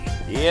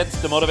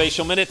It's the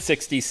Motivational Minute,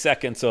 60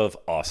 seconds of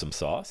awesome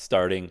sauce,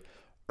 starting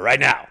right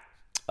now.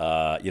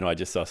 I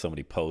just saw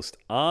somebody post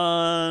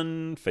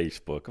on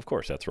Facebook. Of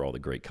course, that's where all the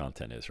great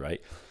content is,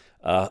 right?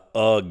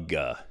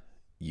 Ugh,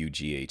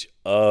 U-G-H,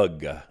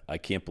 ugh. I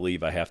can't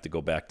believe I have to go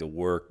back to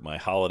work. My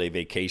holiday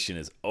vacation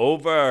is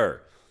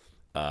over.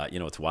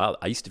 It's wild.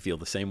 I used to feel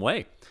the same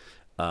way.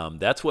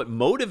 That's what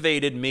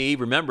motivated me.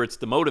 Remember, it's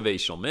the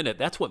Motivational Minute.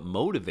 That's what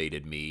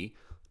motivated me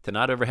to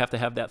not ever have to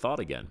have that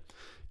thought again.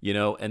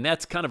 And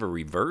that's kind of a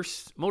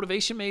reverse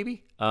motivation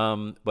maybe.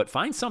 But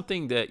find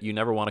something that you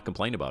never want to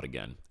complain about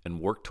again and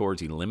work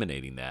towards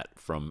eliminating that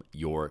from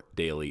your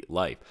daily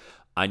life.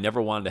 I never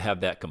wanted to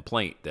have that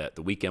complaint that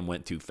the weekend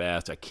went too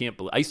fast. I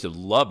used to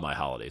love my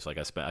holidays.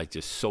 I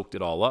just soaked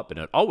it all up and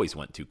it always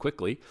went too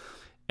quickly.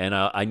 And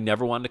I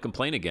never wanted to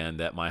complain again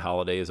that my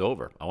holiday is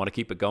over. I want to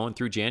keep it going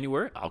through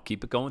January. I'll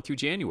keep it going through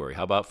January.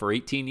 How about for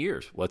 18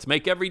 years? Let's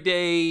make every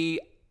day,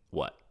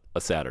 a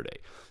Saturday.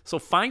 So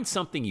find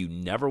something you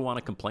never want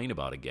to complain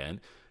about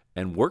again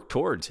and work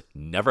towards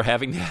never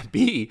having that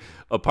be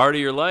a part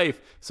of your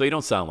life so you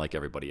don't sound like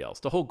everybody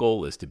else. The whole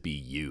goal is to be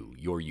you,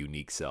 your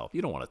unique self.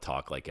 You don't want to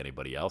talk like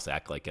anybody else,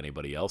 act like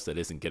anybody else that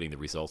isn't getting the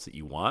results that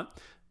you want.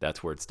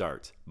 That's where it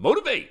starts.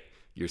 Motivate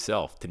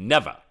yourself to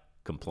never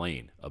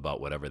complain about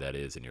whatever that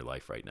is in your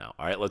life right now.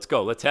 All right, let's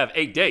go. Let's have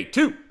a day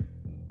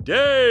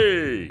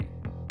today.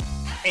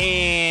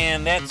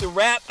 And that's a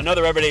wrap.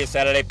 Another Everyday is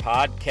Saturday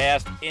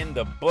podcast in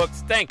the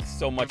books. Thanks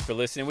so much for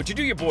listening. Would you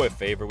do your boy a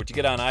favor? Would you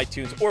get on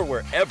iTunes or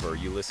wherever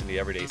you listen to the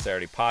Everyday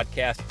Saturday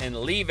podcast and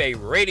leave a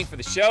rating for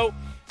the show?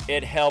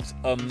 It helps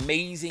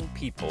amazing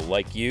people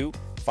like you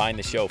find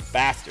the show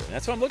faster. And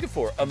that's what I'm looking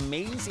for,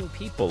 amazing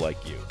people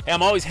like you. Hey,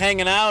 I'm always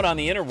hanging out on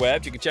the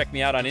interwebs. You can check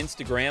me out on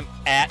Instagram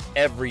at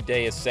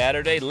Everyday is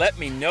Saturday. Let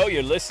me know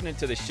you're listening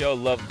to the show.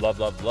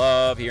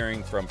 Love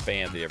hearing from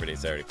fans of the Everyday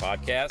Saturday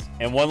podcast.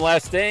 And one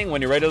last thing,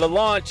 when you're ready to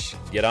launch,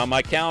 get on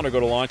my calendar, go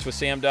to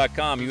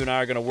launchwithsam.com. You and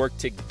I are going to work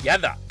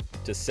together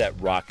to set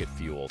rocket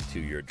fuel to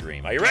your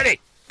dream. Are you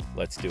ready?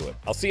 Let's do it.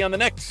 I'll see you on the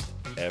next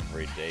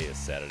Everyday is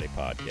Saturday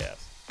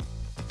podcast.